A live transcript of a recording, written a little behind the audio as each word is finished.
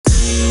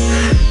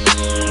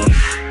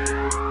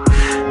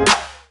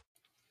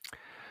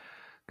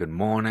Good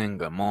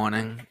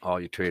morning, all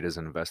you traders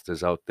and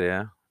investors out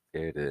there.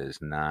 It is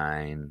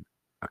 9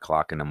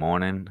 o'clock in the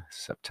morning,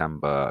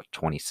 September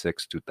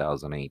 26,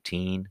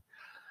 2018.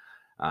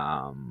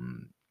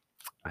 Um,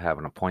 I have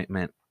an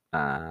appointment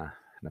in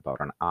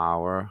about an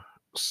hour.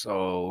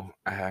 So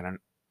I had an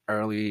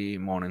early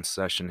morning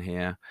session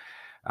here.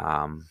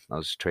 I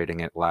was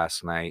trading it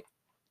last night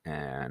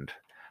and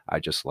I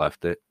just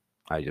left it.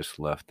 I just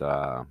left,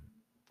 I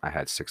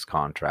had 6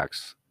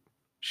 contracts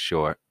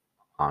short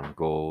on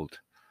gold.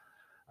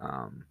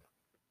 Um,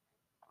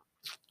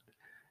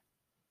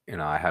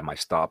 I had my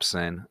stops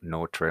in,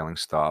 no trailing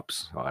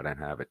stops. So I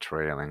didn't have it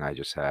trailing. I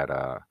just had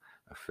a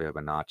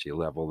Fibonacci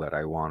level that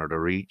I wanted to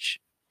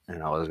reach,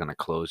 and I was going to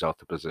close out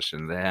the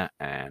position there.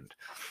 And,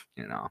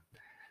 you know,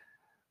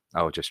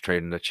 I was just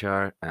trading the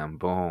chart, and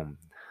boom,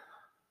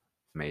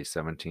 made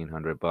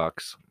 1,700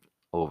 bucks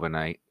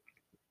overnight.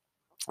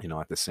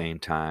 At the same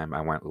time, I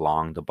went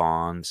long the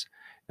bonds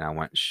and I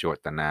went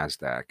short the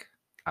NASDAQ.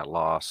 I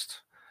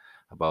lost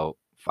about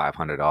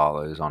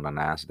 $500 on the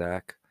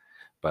NASDAQ,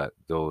 but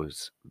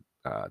those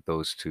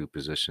two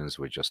positions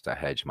were just to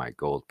hedge my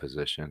gold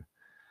position.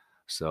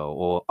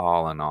 So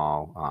all in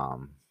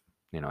all,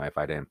 if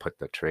I didn't put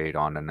the trade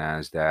on the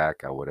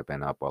Nasdaq, I would have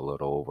been up a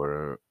little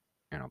over,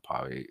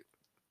 probably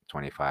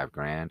 25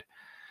 grand.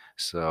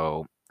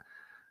 So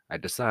I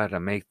decided to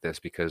make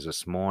this because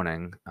this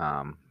morning,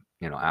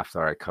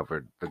 after I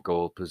covered the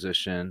gold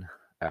position,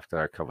 after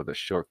I covered the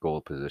short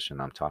gold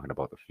position, I'm talking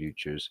about the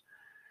futures.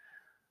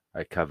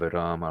 I covered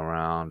them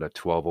around a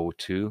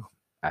 1202.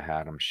 I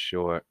had them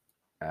short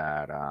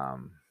at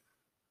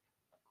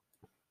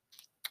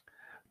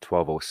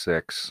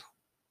 1206,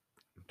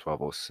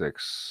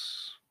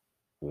 1206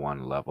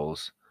 one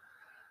levels.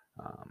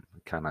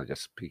 Kind of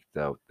just peaked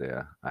out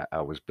there. I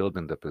was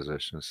building the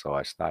position, so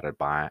I started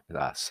buying,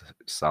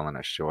 selling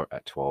a short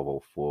at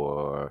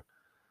 1204,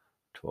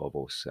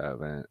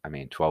 1207. I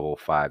mean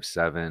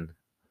 1205.7,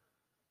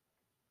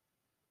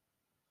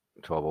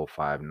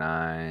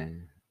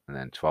 1205.9, and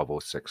then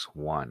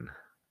 1206.1.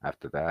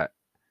 After that,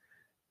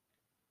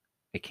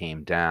 it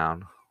came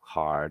down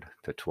hard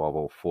to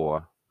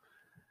 1204.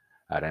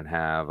 I didn't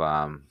have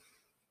I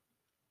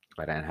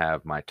didn't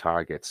have my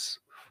targets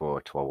for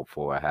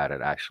 1204. I had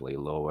it actually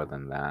lower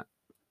than that.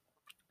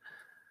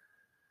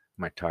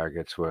 My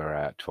targets were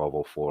at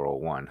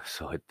 1204.01,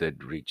 so it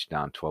did reach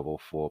down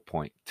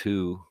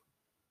 1204.2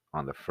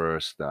 on the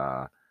first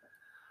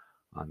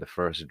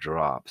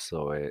drop.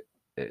 So it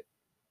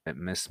it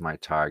missed my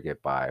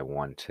target by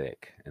one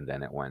tick, and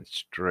then it went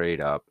straight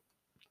up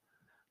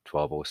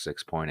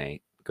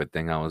 1206.8. Good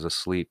thing I was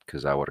asleep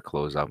because I would have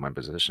closed out my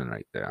position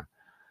right there.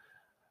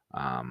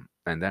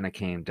 And then it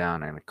came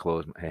down and it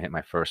hit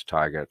my first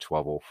target at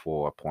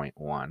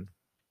 1204.1.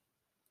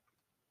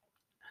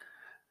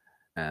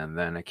 And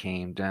then it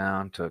came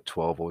down to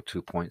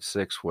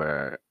 1202.6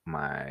 where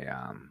my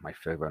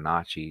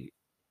Fibonacci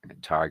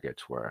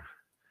targets were.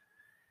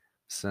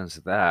 Since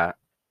that,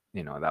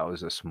 that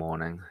was this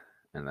morning,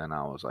 and then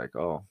I was like,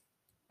 oh,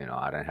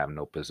 I didn't have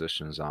no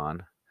positions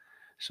on,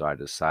 so I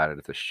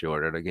decided to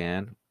short it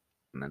again.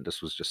 And then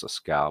this was just a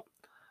scalp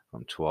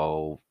from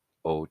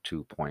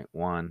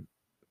 1202.1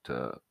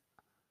 to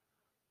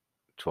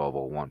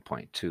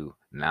 1201.2.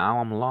 Now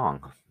I'm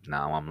long.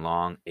 Now I'm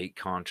long 8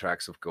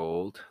 contracts of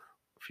gold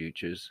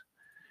futures,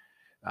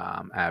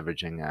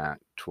 averaging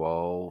at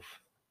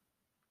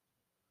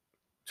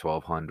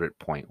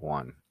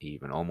 1200.1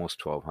 even,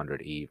 almost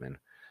 1200 even.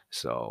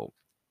 So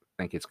I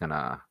think it's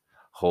gonna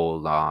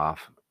hold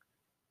off.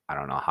 I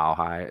don't know how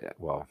high.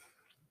 Well,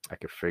 I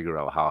could figure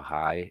out how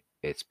high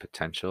its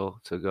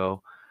potential to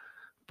go,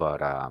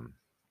 but I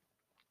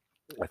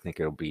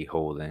think it'll be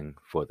holding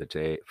for the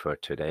day for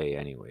today,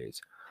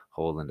 anyways.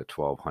 Holding the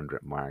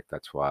 1200 mark.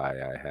 That's why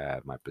I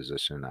had my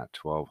position at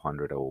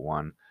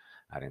 1200.01.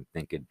 I didn't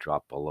think it'd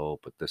drop below,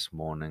 but this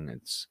morning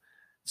it's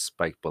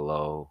spiked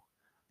below.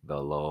 The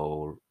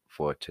low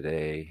for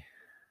today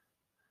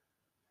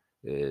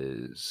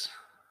is,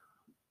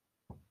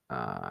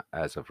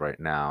 as of right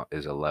now,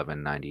 is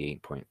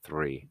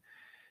 1198.3,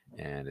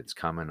 and it's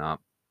coming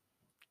up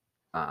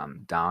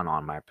down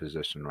on my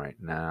position right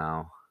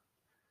now,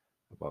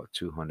 about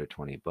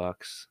 220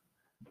 bucks,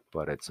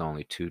 but it's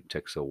only 2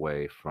 ticks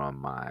away from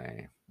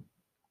my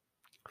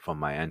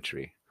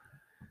entry.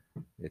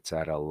 It's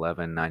at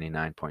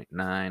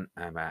 1199.9.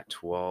 I'm at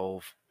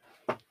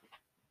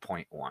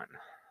 12.1.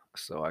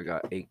 So I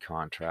got 8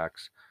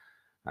 contracts.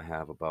 I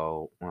have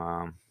about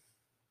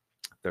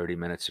 30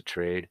 minutes to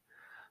trade.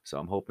 So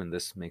I'm hoping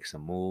this makes a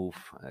move.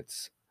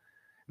 It's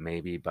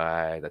maybe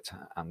by the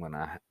time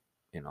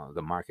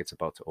the market's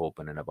about to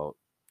open in about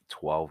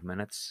 12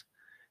 minutes.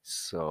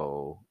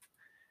 So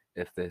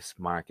if this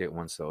market,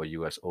 once the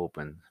US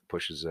Open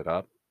pushes it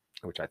up,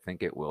 which I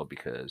think it will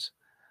because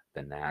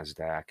the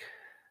NASDAQ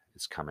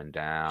is coming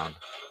down,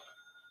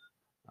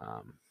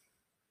 um,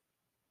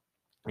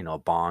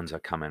 bonds are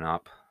coming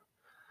up.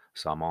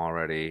 So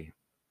I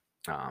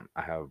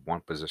have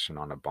one position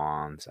on the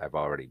bonds. I've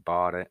already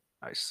bought it,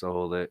 I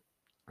sold it,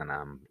 and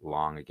I'm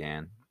long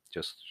again.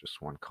 just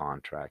one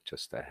contract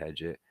just to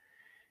hedge it,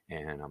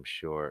 and I'm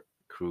short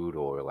crude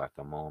oil at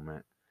the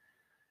moment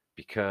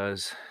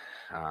because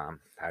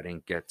I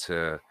didn't get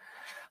to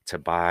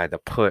buy the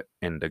put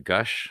in the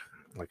Gush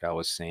like I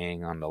was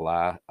saying on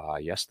the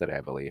yesterday,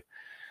 I believe.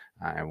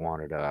 I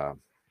wanted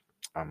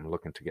I'm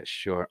looking to get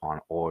short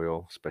on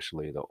oil,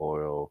 especially the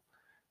oil,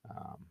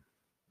 um,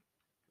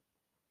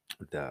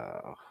 the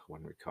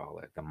what do we call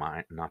it? The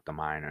mine, not the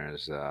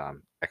miners,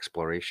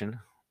 exploration,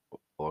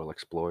 oil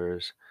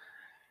explorers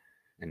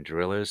and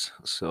drillers.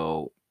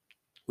 So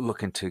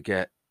looking to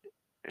get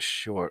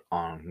short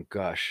on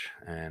Gush,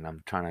 and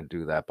I'm trying to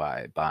do that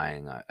by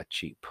buying a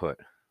cheap put.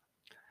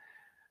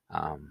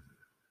 Um,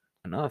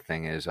 Another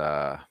thing is,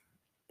 I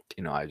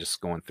just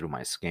going through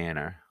my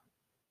scanner.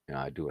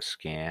 I do a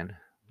scan,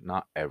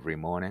 not every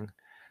morning,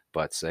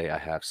 but say I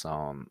have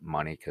some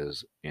money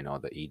because the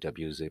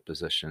EWZ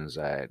positions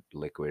I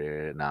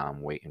liquidated. Now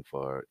I'm waiting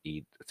for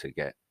E to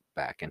get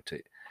back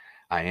into.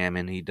 I am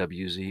in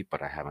EWZ,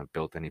 but I haven't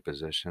built any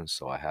positions,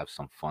 so I have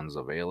some funds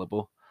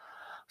available.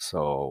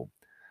 So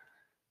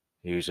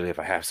usually, if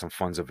I have some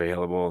funds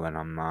available, then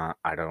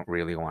I don't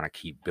really want to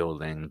keep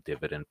building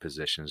dividend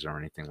positions or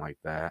anything like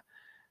that.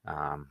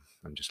 I'm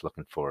just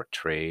looking for a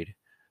trade.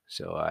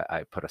 So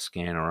I put a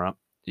scanner up.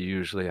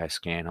 Usually I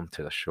scan them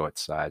to the short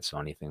side. So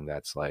anything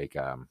that's like,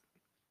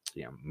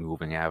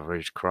 moving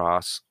average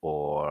cross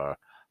or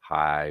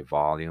high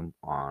volume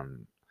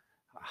on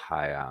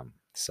high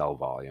sell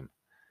volume.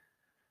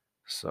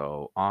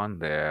 So on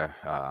there,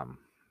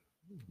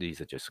 these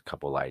are just a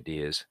couple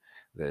ideas.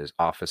 There's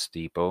Office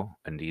Depot,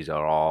 and these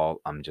are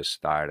all I'm just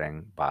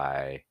starting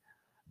by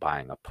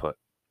buying a put.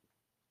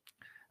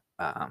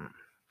 Um,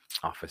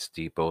 Office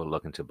Depot,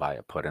 looking to buy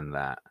a put in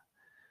that.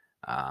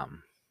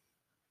 Um,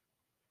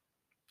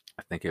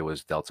 I think it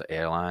was Delta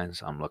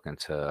Airlines. I'm looking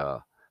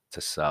to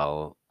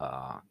sell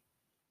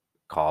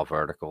call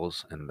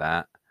verticals in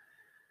that,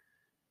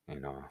 you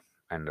know,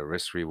 and the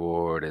risk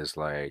reward is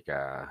like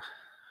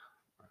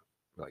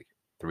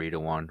 3 to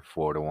 1,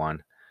 4 to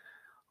 1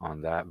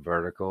 on that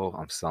vertical.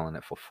 I'm selling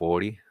it for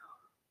 40,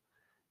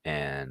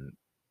 and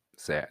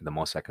say the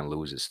most I can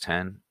lose is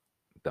 10.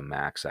 The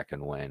max I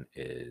can win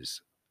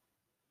is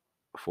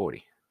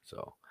 40.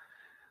 So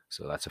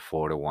that's a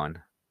 4 to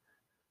 1.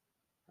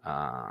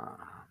 Uh,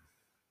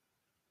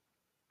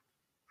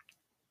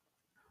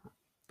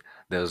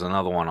 there's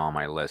another one on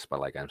my list, but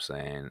like I'm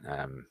saying,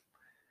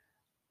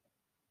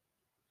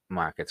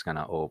 market's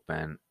gonna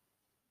open.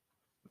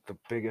 The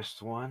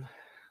biggest one,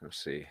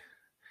 let's see,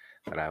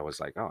 that I was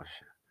like, oh,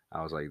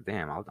 I was like,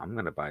 damn, I'm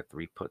gonna buy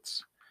 3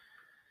 puts.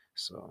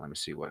 So let me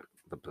see what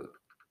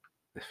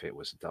if it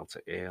was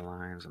Delta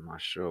Airlines. I'm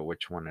not sure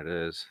which one it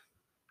is,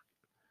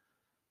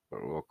 but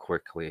real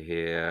quickly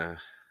here,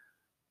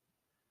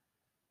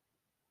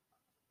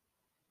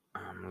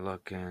 I'm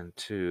looking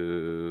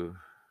to.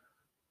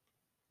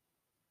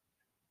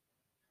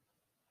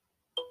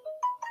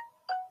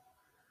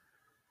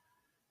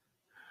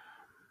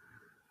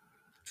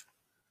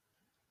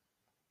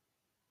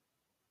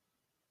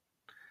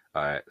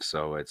 All right,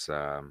 so it's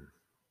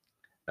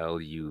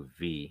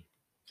LUV.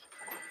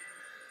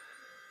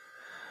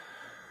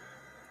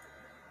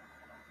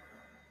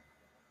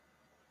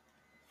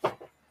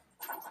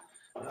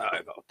 Sorry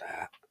about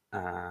that.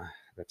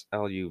 That's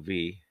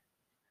LUV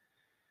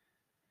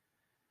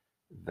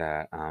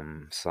that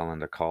I'm selling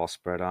the call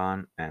spread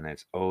on, and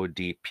it's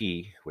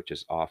ODP, which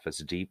is Office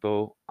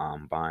Depot.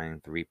 I'm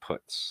buying 3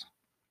 puts.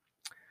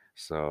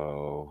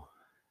 So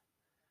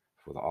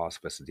for the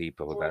Office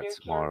Depot,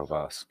 that's more of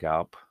a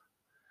scalp.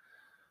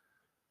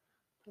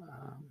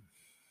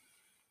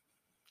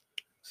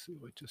 See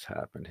what just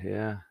happened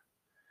here.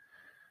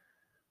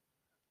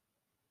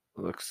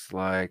 Looks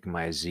like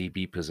my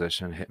ZB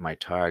position hit my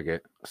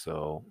target,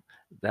 so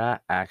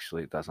that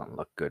actually doesn't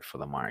look good for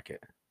the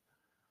market.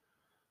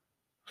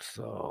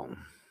 So,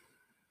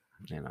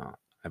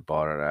 I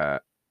bought it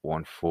at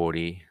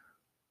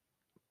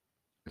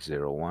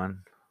 140.01,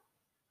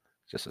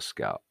 just a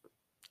scalp.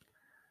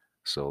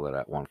 Sold it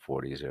at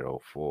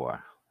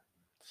 140.04.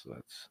 So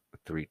that's a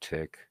 3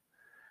 tick.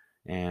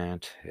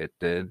 And it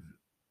did,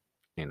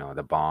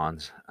 the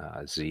bonds,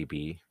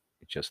 ZB,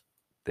 it just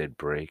did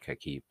break. I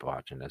keep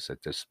watching this.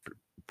 It just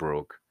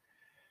broke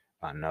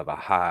another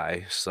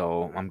high.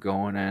 So I'm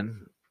going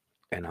in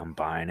and I'm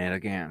buying it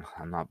again.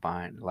 I'm not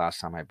buying. Last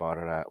time I bought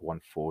it at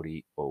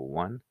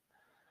 140.01.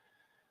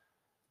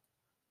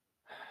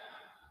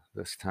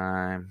 This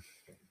time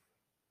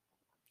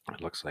it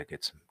looks like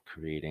it's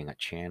creating a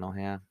channel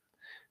here.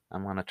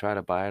 I'm going to try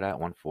to buy it at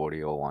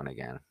 140.01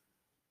 again.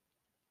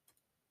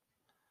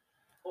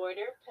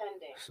 Order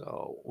pending.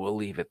 So we'll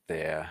leave it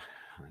there.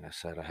 Like I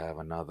said, I have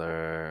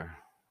another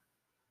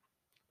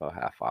about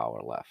half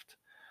hour left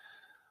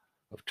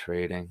of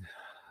trading.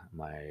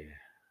 My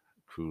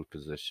crude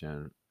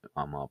position,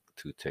 I'm up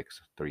 2 ticks,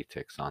 3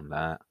 ticks on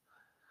that.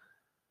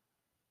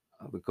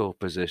 The gold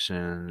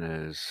position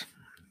is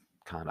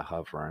kind of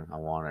hovering. I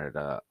wanted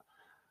to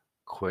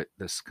quit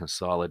this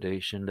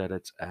consolidation that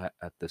it's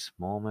at this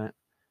moment,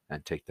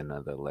 and take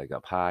another leg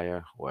up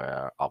higher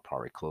where I'll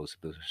probably close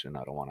the position.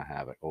 I don't want to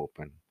have it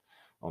open.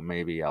 Or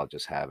maybe I'll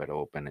just have it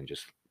open and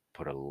just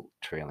put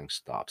trailing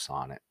stops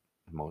on it.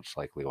 Most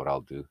likely what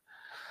I'll do.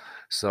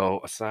 So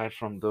aside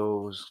from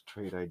those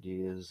trade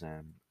ideas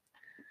and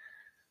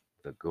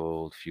the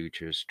gold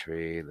futures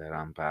trade that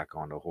I'm back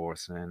on the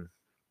horse in,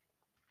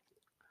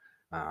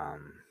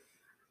 um,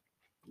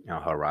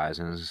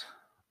 Horizons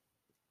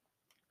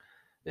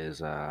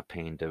is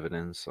paying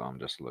dividends. So I'm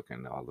just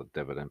looking at all the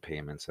dividend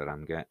payments that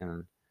I'm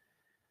getting.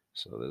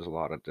 So there's a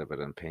lot of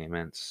dividend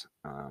payments.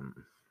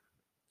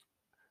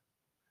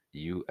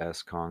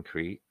 U.S.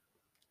 Concrete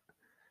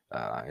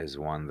is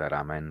one that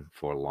I'm in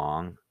for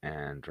long,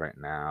 and right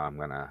now I'm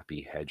gonna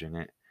be hedging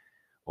it,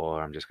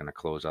 or I'm just gonna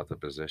close out the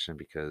position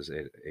because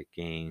it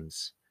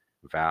gains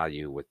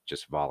value with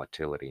just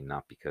volatility,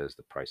 not because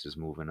the price is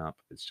moving up.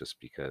 It's just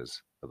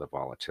because of the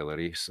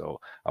volatility.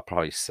 So I'll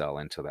probably sell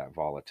into that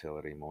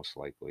volatility most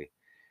likely.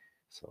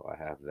 So I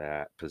have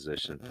that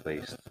position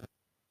placed.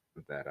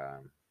 That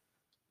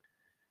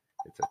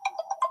it's a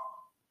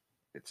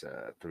it's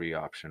a three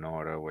option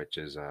order, which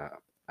is I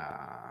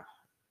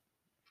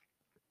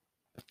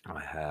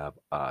have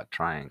a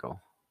triangle.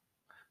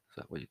 Is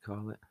that what you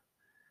call it?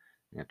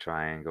 A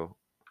triangle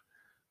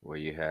where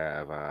you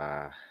have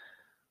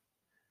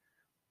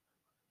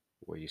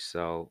where you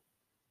sell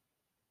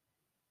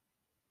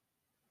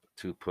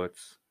two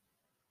puts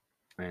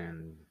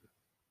and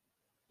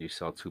you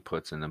sell two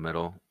puts in the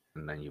middle,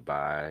 and then you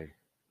buy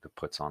the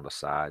puts on the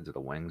sides of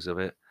the wings of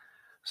it.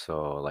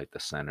 So like the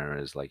center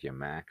is like your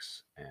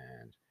max,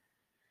 and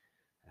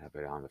have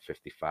it on the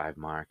 55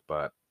 mark,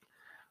 but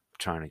I'm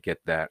trying to get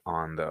that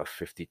on the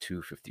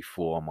 52,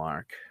 54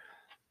 mark.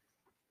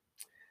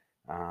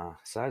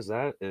 Besides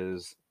that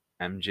is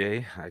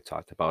MJ. I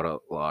talked about a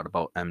lot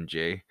about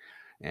MJ,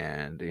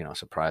 and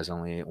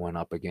surprisingly, it went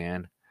up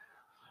again.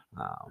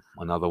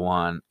 Another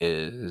one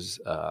is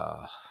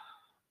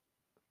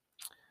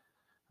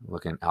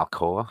looking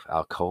Alcoa.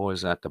 Alcoa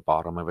is at the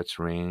bottom of its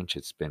range.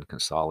 It's been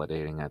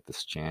consolidating at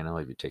this channel.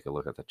 If you take a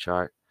look at the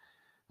chart,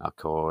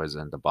 Alcoa is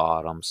in the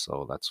bottom,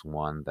 so that's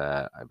one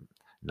that I'm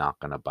not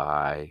gonna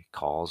buy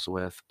calls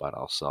with, but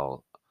I'll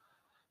sell.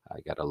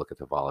 I got to look at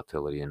the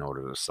volatility in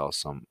order to sell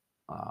some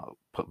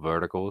put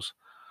verticals,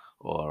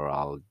 or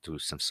I'll do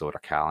some sort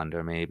of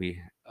calendar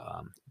maybe,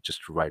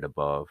 just right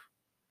above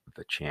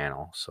the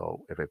channel.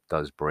 So if it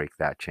does break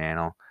that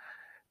channel,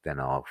 then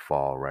I'll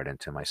fall right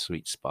into my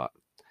sweet spot.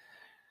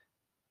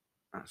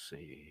 Let's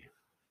see.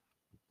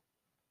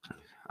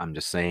 I'm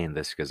just saying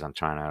this because I'm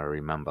trying to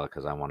remember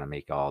because I want to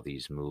make all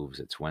these moves.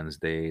 It's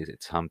Wednesdays,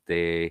 it's hump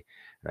day.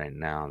 Right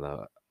now,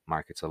 the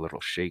market's a little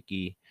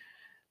shaky.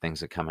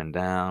 Things are coming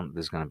down.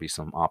 There's going to be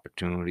some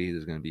opportunity.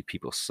 There's going to be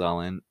people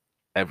selling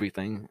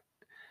everything,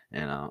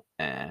 and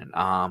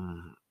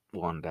I'm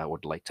one that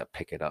would like to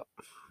pick it up,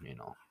 you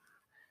know,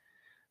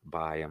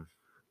 buy them.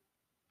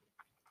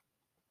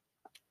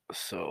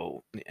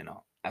 So,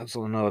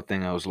 also another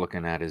thing I was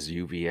looking at is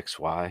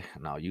UVXY.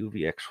 Now,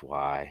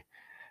 UVXY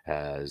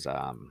has,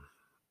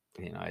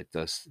 it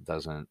just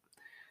doesn't,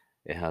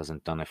 it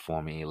hasn't done it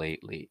for me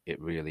lately.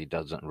 It really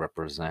doesn't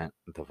represent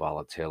the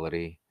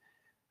volatility.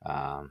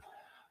 Um,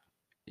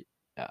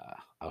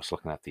 I was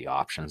looking at the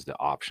options. The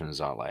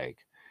options are like,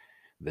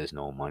 there's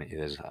no money,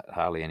 there's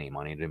hardly any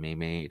money to be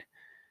made.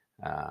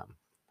 Um,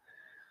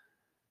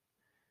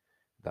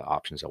 the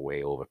options are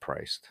way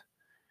overpriced.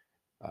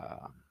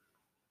 Um,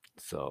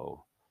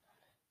 so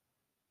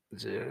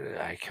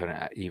I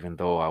couldn't, even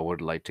though I would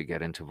like to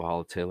get into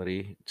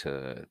volatility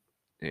to,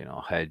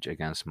 hedge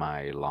against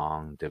my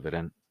long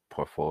dividend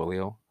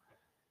portfolio.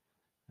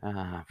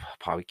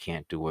 Probably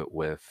can't do it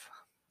with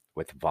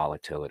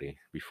volatility.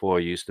 Before,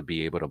 you used to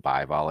be able to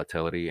buy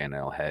volatility and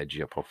it'll hedge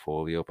your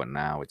portfolio, but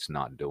now it's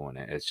not doing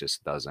it. It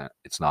just doesn't.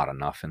 It's not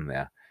enough in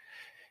there.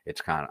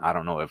 It's kind of, I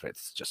don't know if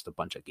it's just a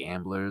bunch of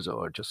gamblers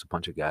or just a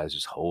bunch of guys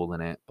just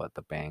holding it, but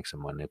the banks are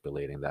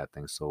manipulating that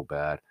thing so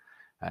bad.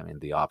 I mean,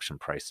 the option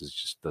prices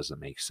just doesn't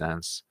make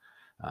sense.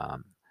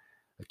 Um,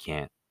 I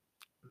can't,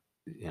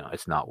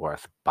 it's not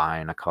worth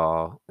buying a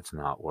call. It's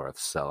not worth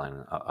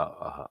selling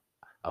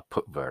a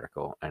put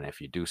vertical. And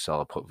if you do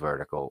sell a put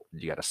vertical,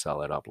 you got to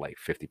sell it up like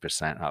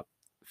 50% up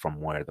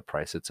from where the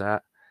price it's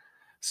at.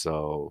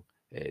 So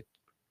it,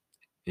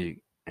 you,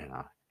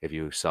 if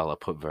you sell a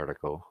put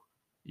vertical,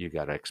 you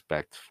got to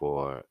expect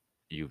for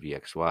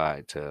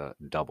UVXY to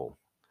double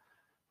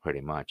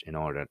pretty much in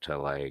order to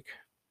like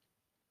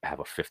have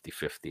a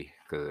 50-50.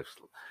 Because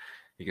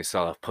you can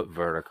sell a put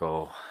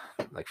vertical,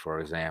 like for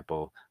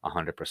example,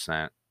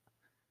 100%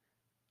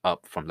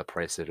 up from the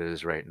price it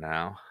is right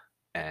now,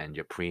 and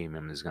your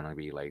premium is going to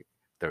be like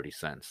 30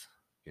 cents,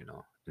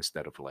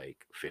 instead of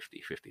like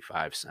 50,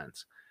 55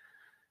 cents.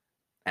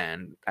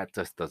 And that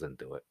just doesn't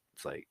do it.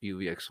 It's like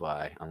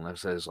UVXY,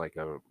 unless there's like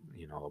a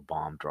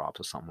bomb drops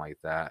or something like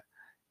that,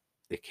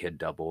 it could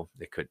double,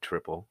 it could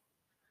triple,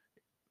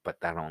 but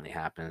that only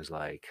happens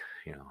like,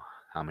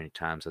 how many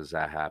times has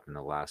that happened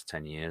in the last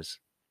 10 years?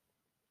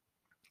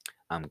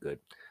 I'm good.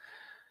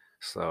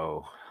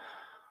 So,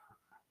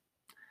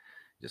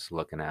 Just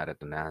looking at it,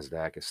 the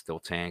Nasdaq is still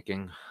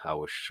tanking. I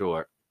was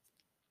short.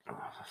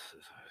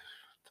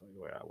 Tell you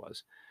where I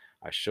was.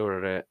 I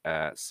shorted it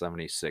at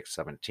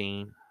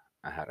 76.17.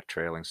 I had a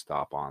trailing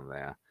stop on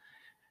there,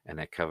 and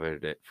it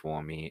covered it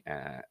for me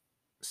at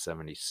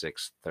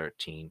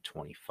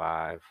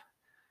 76.13.25.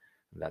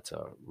 That's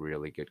a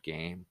really good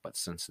game. But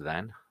since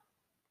then,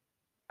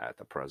 at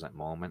the present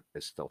moment,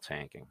 it's still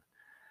tanking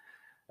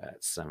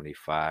at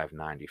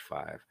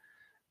 75.95.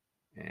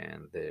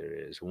 And there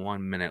is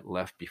 1 minute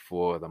left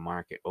before the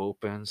market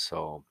opens,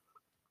 so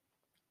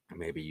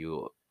maybe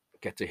you'll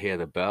get to hear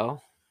the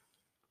bell.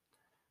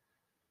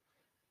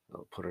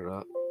 I'll put it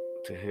up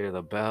to hear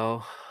the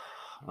bell.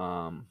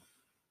 Um,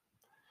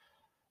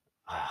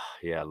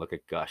 yeah, look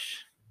at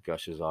Gush.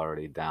 Gush is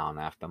already down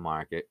after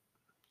market.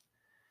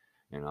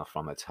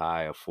 From its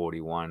high of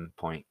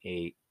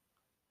 41.8,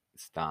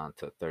 it's down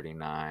to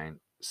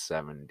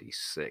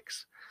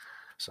 39.76.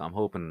 So I'm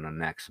hoping in the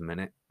next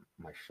minute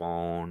my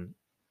phone,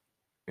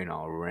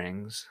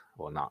 rings.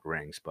 Well, not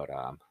rings, but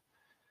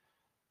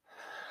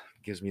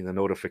gives me the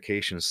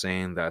notification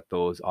saying that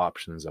those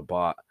options are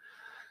bought.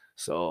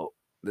 So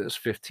there's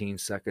 15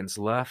 seconds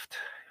left.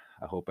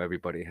 I hope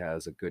everybody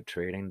has a good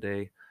trading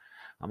day.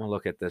 I'm gonna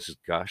look at this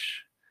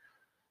Gush,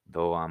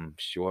 though I'm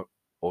short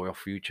oil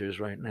futures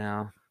right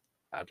now.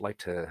 I'd like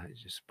to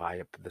just buy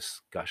up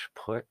this Gush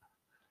put.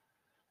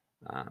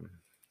 Um,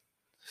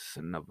 it's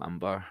in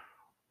November.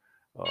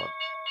 Oh,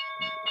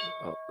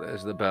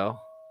 there's the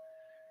bell.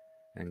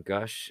 And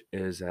Gush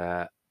is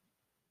at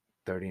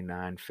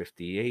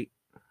 39.58.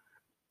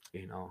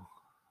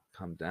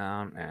 Come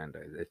down and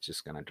it's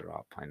just gonna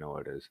drop. I know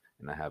it is,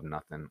 and I have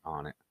nothing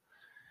on it.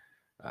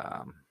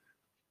 Um,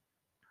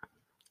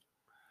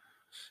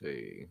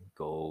 see,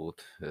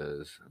 gold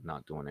is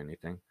not doing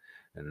anything.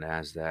 The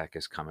Nasdaq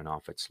is coming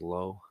off its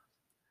low.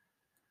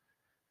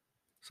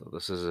 So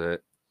this is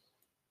it.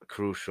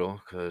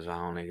 Crucial because I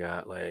only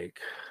got I'm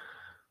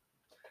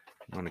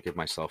gonna give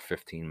myself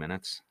 15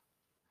 minutes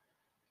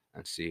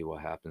and see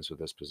what happens with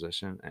this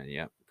position. And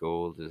yep,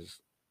 gold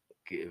is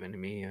giving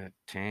me a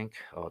tank.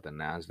 Oh, the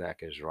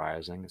Nasdaq is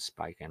rising, it's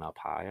spiking up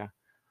higher.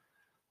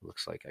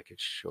 Looks like I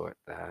could short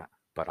that,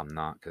 but I'm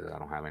not because I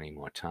don't have any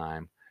more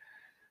time.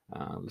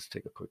 Let's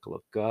take a quick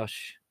look.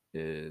 Gush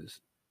is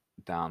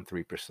down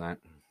 3%.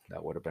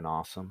 That would have been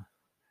awesome.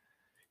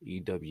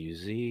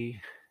 EWZ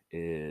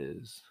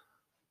is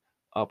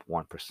up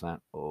 1%.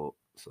 Oh,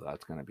 so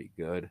that's going to be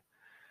good.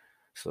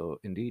 So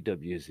in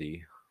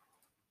EWZ,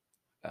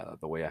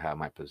 the way I have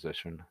my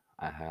position,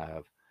 I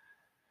have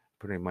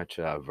pretty much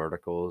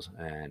verticals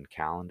and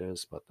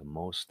calendars, but the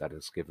most that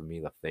has given me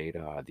the theta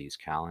are these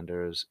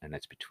calendars, and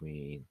it's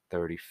between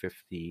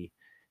 30.50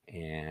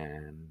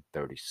 and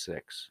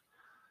 36.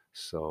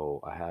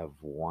 So I have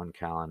one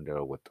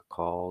calendar with the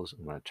calls.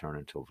 I'm going to turn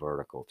into a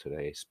vertical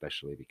today,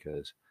 especially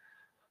because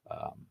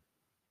um,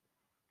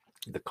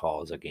 the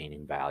calls are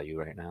gaining value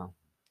right now.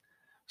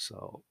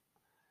 So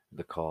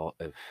the call,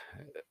 if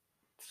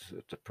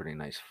it's a pretty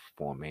nice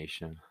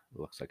formation, it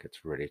looks like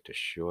it's ready to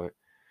short.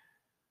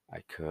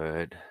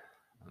 I'd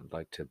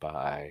like to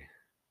buy,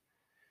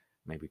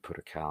 maybe put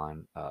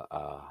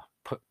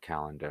put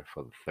calendar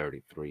for the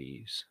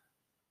 33s.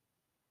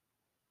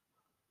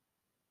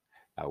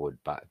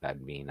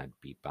 That'd mean I'd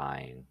be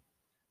buying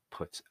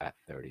puts at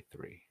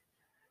 33.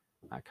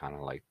 I kind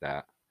of like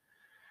that.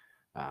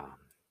 Um,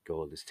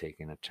 Gold is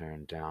taking a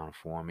turn down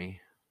for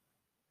me.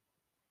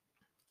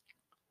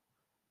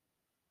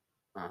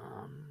 Let's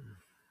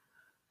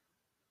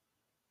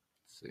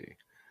see.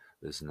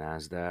 This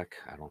NASDAQ,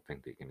 I don't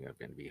think they're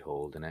going to be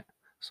holding it.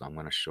 So I'm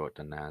going to short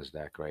the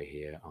NASDAQ right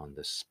here on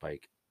this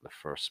spike, the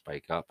first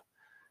spike up.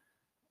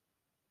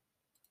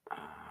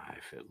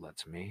 If it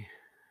lets me,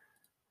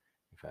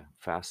 if I'm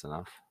fast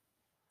enough.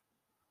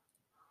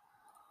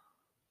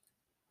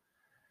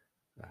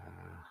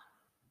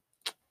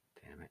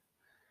 Damn it.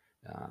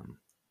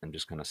 I'm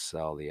just going to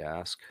sell the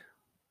ask.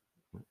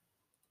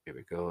 Here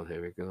we go.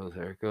 There it goes.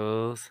 There it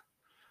goes.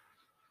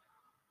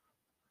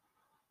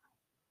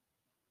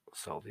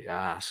 Sell the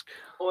ask.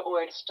 Or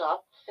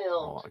stop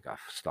filled. Oh, I got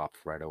stopped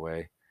right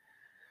away.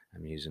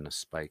 I'm using a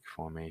spike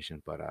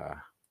formation, but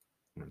I'm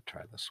going to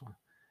try this one.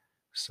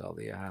 Sell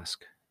the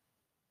ask.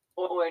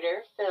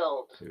 Order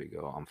filled. Here we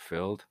go. I'm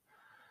filled.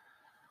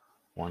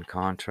 One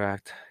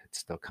contract. It's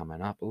still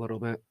coming up a little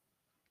bit.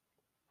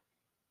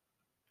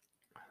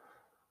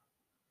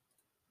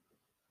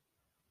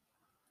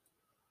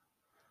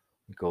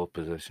 Gold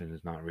position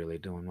is not really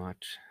doing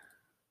much.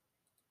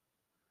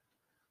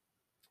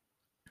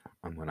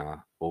 I'm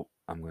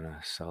gonna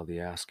sell the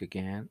ask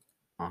again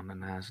on the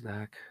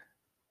NASDAQ.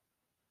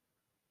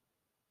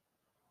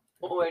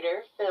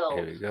 Order filled.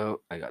 Here we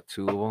go. I got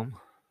two of them.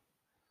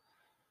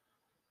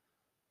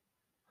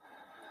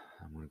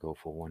 I'm gonna go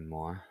for one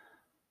more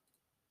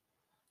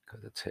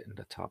because it's hitting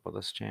the top of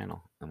this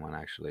channel. I'm gonna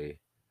actually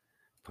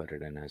put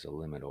it in as a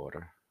limit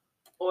order.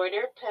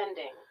 Order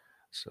pending.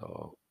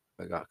 So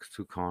I got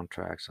two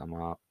contracts. I'm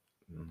up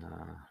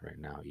right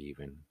now,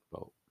 even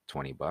about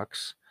 $20.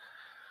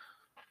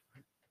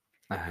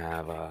 I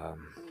have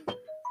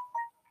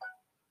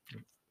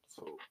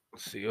So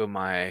see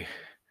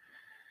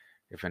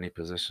if any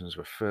positions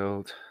were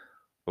filled.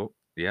 Oh,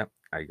 yep.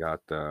 I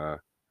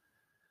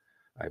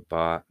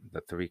bought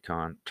the 3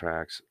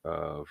 contracts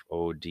of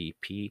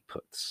ODP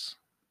puts.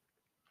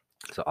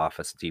 So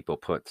Office Depot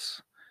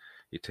puts.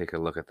 You take a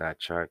look at that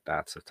chart.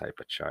 That's the type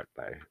of chart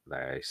that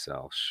I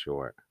sell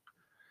short.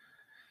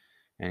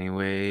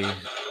 Anyway,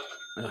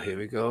 oh, here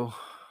we go.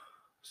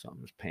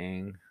 Something's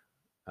paying.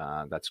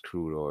 That's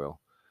crude oil.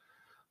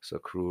 So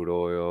crude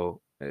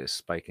oil is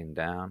spiking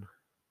down.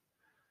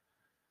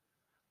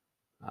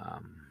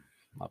 Um,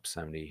 Up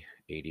 70,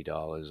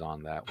 $80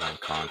 on that one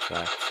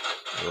contract.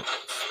 Oop,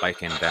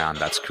 spiking down.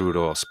 That's crude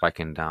oil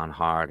spiking down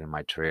hard, and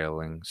my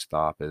trailing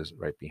stop is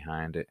right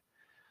behind it.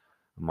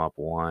 I'm up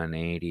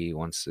 180,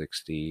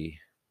 160.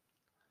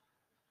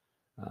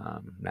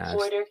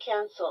 Order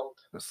canceled.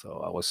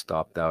 So I was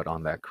stopped out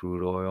on that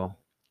crude oil.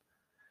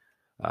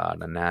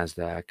 The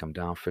Nasdaq, I'm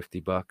down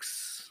 $50.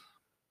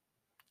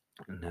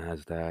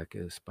 Nasdaq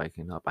is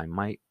spiking up. I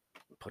might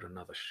put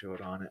another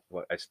short on it,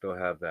 but I still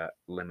have that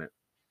limit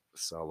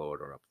sell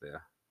order up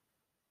there.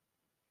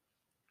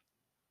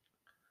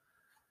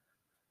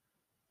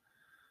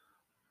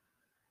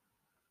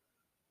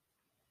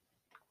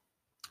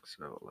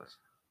 So let's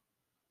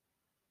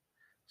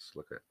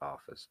look at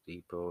Office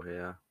Depot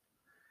here.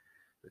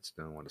 It's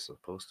doing what it's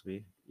supposed to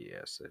be.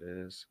 Yes, it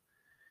is.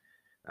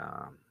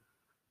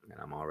 And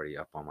I'm already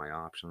up on my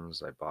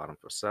options. I bought them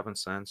for 7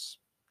 cents.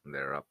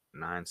 They're up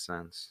 9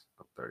 cents,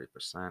 up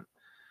 30%.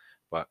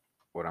 But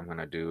what I'm going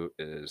to do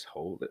is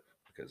hold it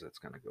because it's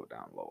going to go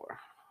down lower.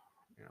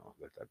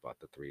 I bought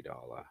the $3.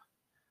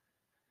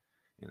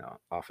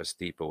 Office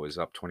Depot is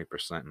up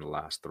 20% in the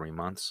last 3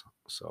 months.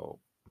 So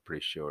I'm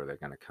pretty sure they're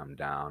going to come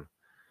down.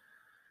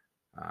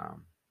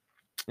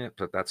 Yeah,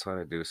 but that's what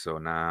I do. So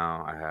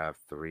now I have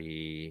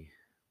 3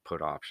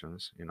 put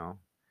options.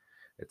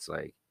 It's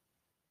like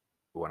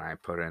when I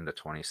put in the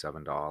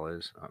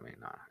 $27,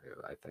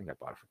 I think I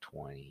bought it for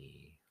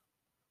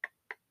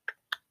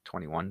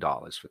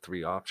 $21 for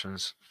 3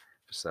 options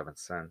for 7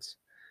 cents.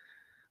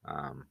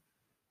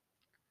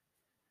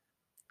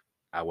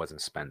 I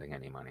wasn't spending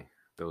any money.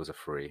 Those are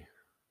free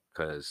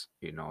because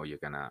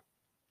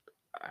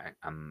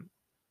I'm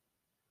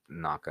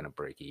not gonna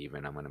break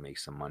even. I'm gonna make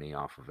some money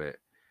off of it,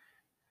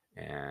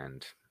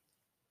 and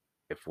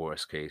if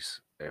worst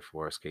case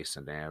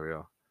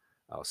scenario,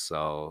 I'll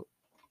sell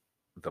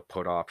the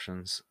put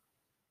options,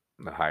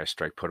 the higher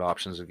strike put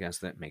options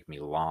against it, make me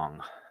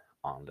long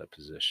on the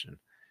position.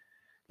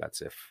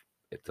 That's if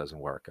it doesn't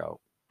work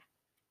out.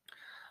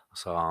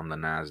 So on the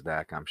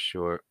Nasdaq, I'm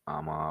short.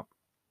 I'm up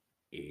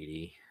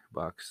 $80,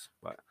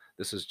 but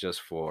this is just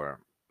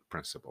for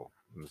principle.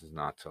 This is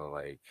not to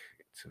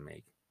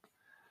make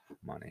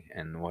money.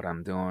 And what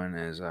I'm doing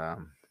is, yeah,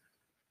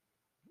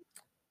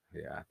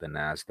 the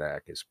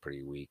Nasdaq is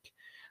pretty weak.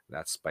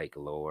 That spike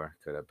lower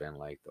could have been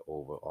like the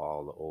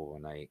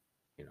overnight,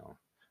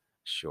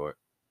 short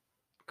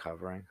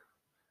covering,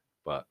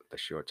 but the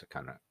shorts are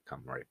kind of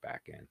come right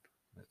back in.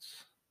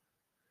 That's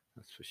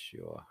for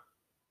sure.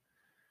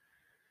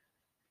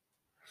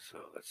 So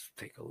let's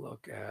take a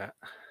look at.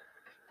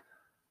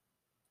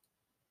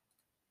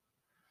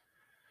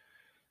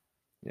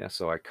 Yeah,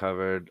 so I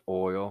covered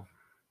oil.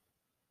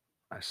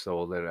 I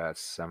sold it at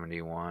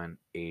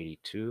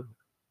 71.82.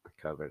 I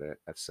covered it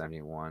at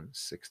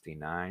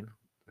 71.69.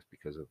 That's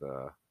because of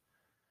the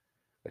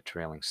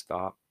trailing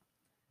stop.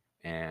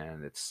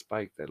 And it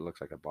spiked. It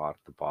looks like I bought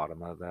at the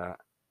bottom of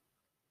that.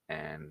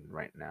 And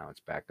right now it's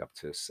back up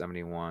to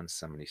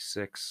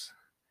 71.76.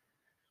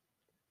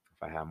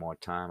 If I had more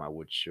time, I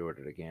would short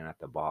it again at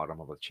the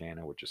bottom of the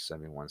channel, which is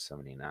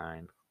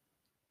 71.79,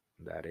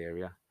 that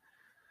area.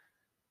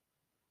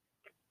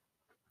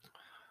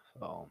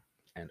 So,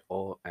 and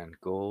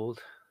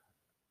gold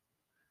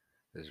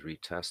is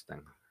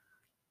retesting.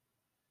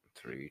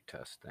 It's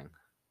retesting.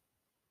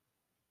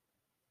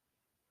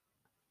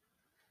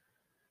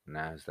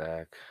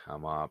 Nasdaq,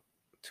 I'm up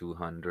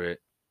 200,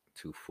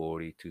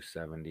 240,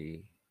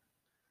 270,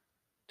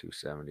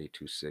 270,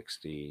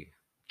 260.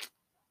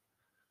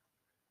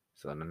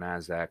 So the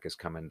Nasdaq is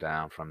coming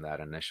down from that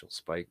initial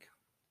spike.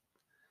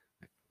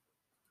 I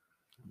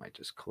might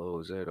just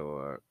close it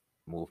or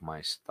move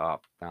my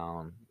stop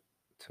down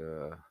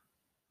to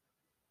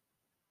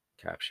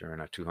capturing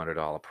a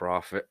 $200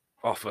 profit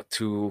off of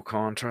 2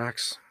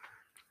 contracts.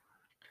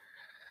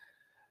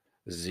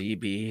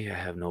 ZB, I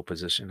have no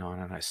position on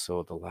it. I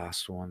sold the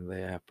last one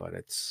there, but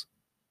it's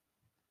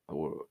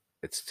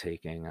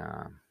taking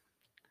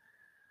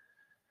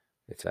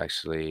it's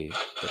actually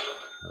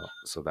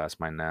so that's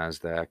my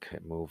Nasdaq.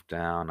 It moved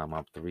down. I'm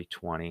up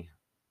 320.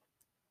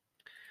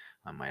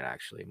 I might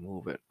actually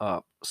move it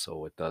up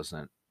so it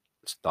doesn't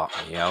stop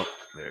me out.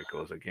 There it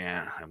goes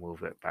again. I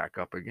move it back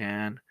up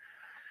again.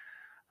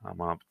 I'm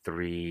up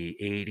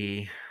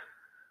 380,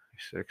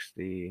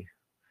 60.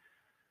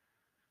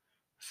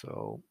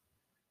 So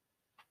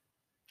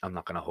I'm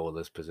not going to hold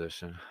this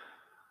position.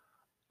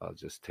 I'll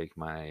just take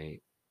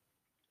my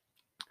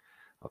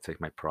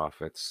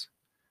profits.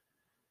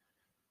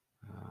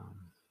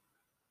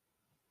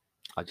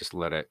 I'll just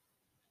let it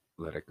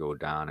let it go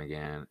down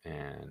again,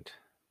 and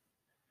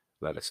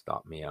let it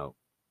stop me out.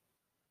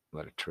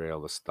 Let it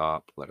trail the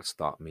stop, let it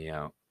stop me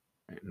out.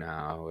 Right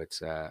now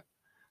it's at,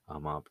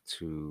 I'm up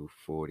to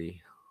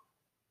 40.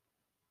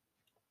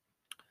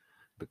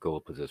 The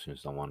gold position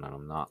is the one that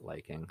I'm not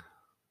liking.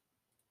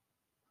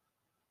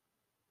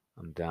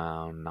 I'm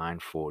down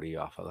 940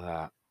 off of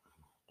that,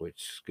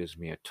 which gives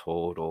me a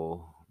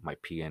total. My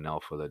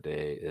P&L for the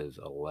day is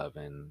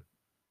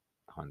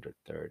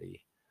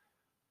 1130,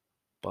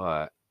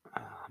 but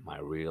my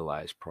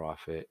realized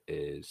profit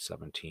is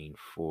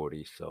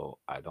 1740. So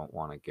I don't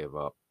want to give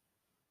up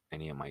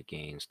any of my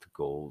gains to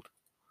gold.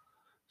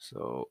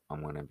 So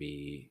I'm gonna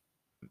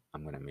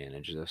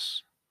manage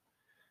this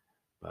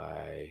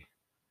by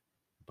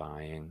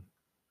buying.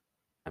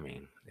 I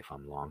mean, if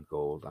I'm long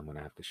gold, I'm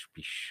gonna have to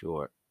be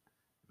short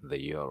the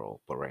euro.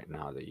 But right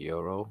now, the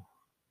euro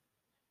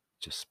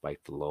just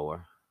spiked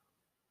lower,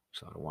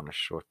 so I don't want to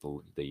short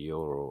the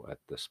euro at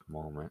this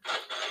moment.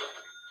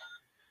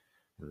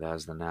 And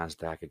that's the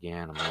Nasdaq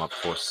again. I'm up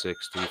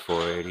 460,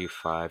 480,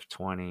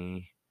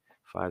 520,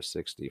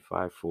 560,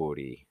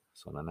 540.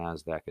 So the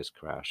Nasdaq is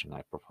crashing.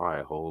 I could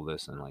probably hold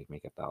this and like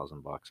make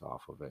 $1,000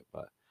 off of it,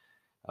 but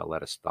I'll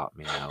let it stop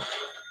me out.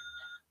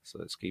 So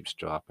this keeps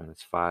dropping.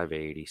 It's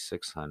 580,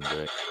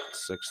 600,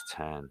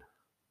 610.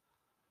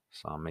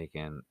 So I'm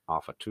making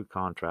off of two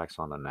contracts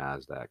on the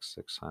Nasdaq,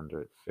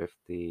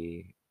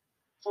 650.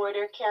 Order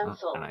Oh, and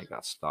cancelled. I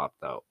got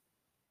stopped out.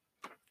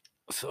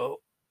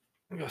 So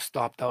I got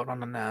stopped out on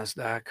the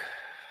Nasdaq.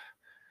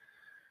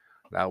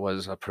 That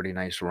was a pretty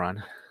nice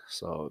run.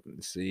 So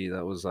see,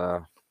 that was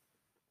a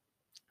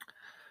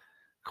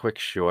quick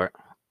short.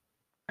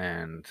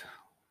 And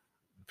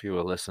if you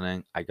were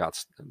listening, I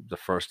got the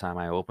first time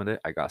I opened it,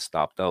 I got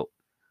stopped out.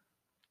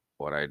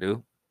 What I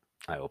do?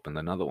 I opened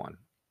another one.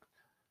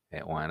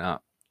 It went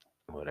up.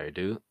 What I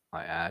do?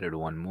 I added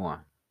one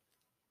more.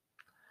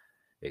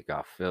 It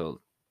got filled.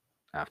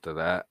 After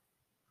that,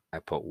 I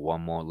put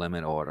one more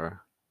limit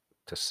order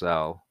to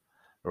sell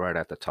right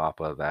at the top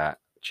of that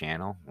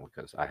channel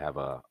because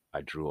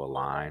I drew a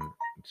line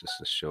just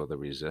to show the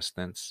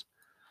resistance,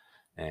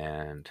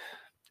 and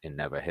it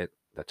never hit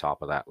the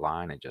top of that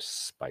line. It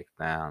just spiked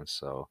down.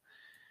 So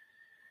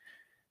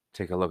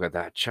take a look at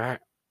that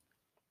chart.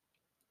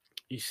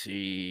 You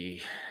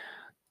see,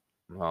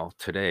 well,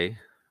 today,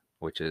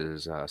 which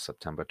is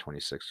September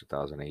 26,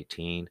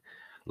 2018,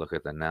 look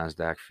at the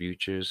NASDAQ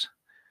futures.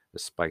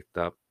 It spiked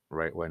up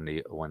right when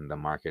the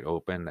market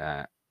opened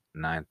at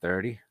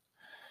 9:30.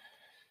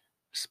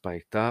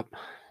 Spiked up.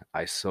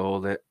 I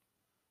sold it.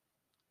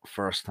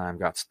 First time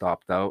got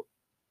stopped out.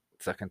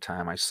 Second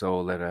time I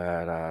sold it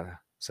at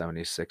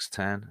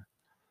 76.10.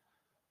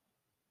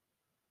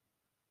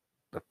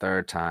 The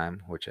third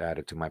time, which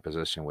added to my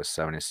position, was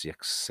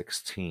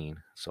 76.16.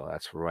 So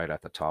that's right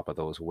at the top of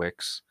those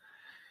wicks.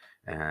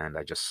 And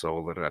I just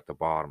sold it at the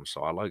bottom.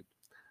 So I like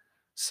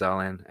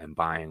selling and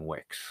buying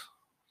wicks.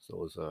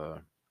 Those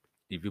are,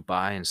 if you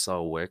buy and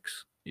sell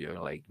wicks, you're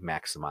like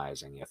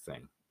maximizing your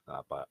thing.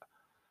 But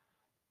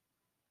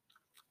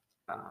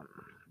um,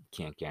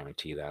 can't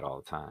guarantee that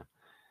all the time.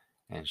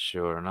 And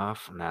sure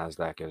enough,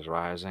 Nasdaq is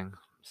rising.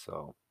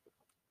 So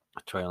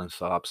trailing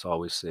stops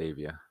always save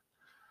you.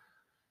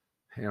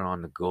 Here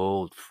on the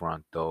gold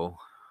front, though,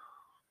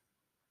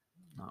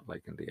 not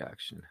liking the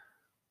action.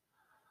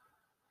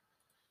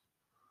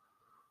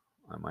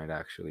 I might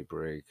actually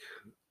break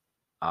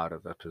out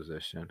of the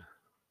position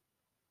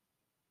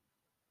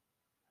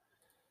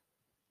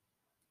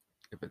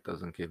if it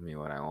doesn't give me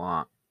what I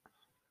want.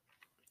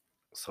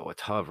 So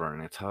it's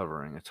hovering, it's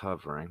hovering, it's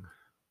hovering.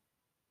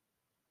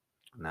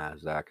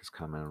 Nasdaq is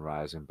coming,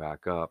 rising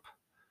back up,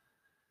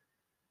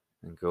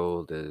 and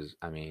gold is,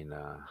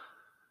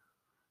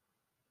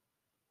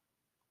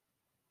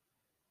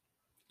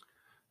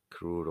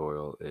 crude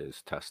oil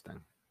is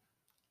testing.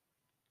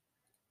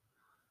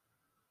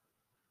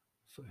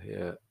 So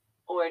here,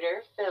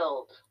 Order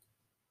filled.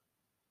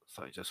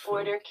 so I just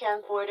Order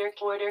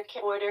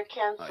I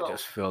cancelled.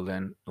 just filled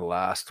in the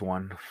last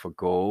one for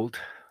gold.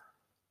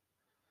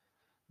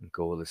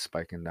 Gold is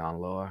spiking down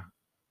lower,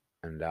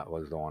 and that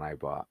was the one I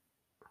bought.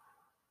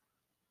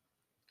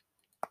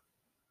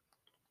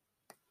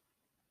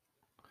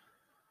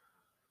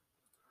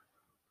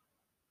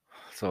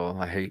 So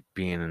I hate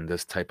being in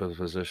this type of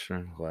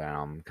position where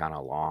I'm kind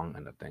of long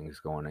and the thing's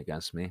going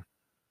against me.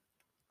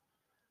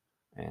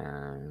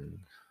 And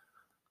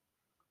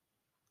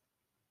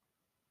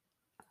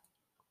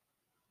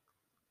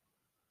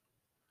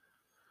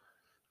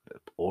the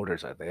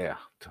orders are there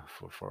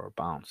for a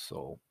bounce.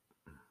 So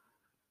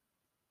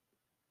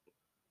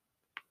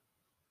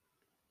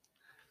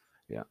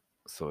yeah,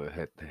 so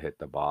it hit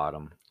the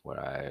bottom where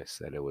I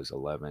said it was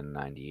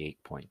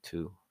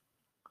 1198.2.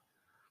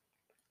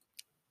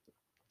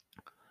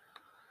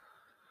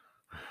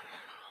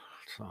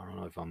 So I don't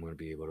know if I'm going to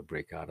be able to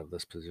break out of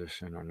this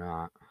position or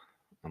not.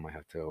 I might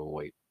have to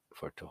wait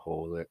for it to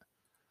hold it.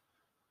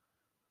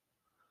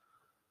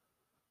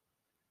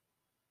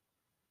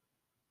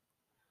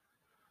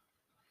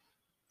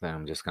 Then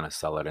I'm just going to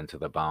sell it into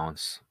the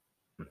bounce.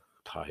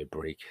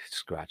 Probably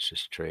scratch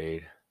this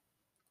trade.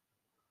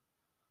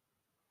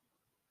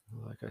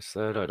 Like I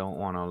said, I don't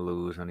want to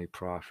lose any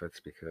profits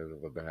because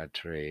of a bad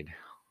trade.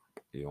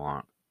 You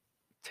want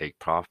to take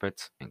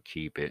profits and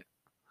keep it.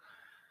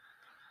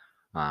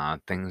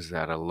 Things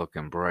that are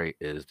looking bright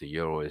is the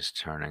euro is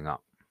turning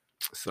up.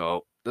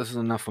 So this is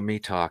enough of me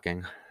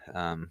talking.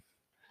 Um,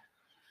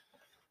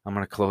 I'm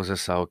gonna close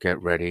this out. Get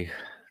ready.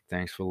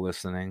 Thanks for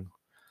listening.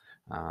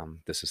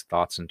 This is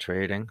Thoughts and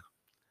Trading.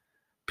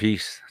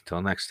 Peace.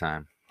 Till next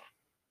time.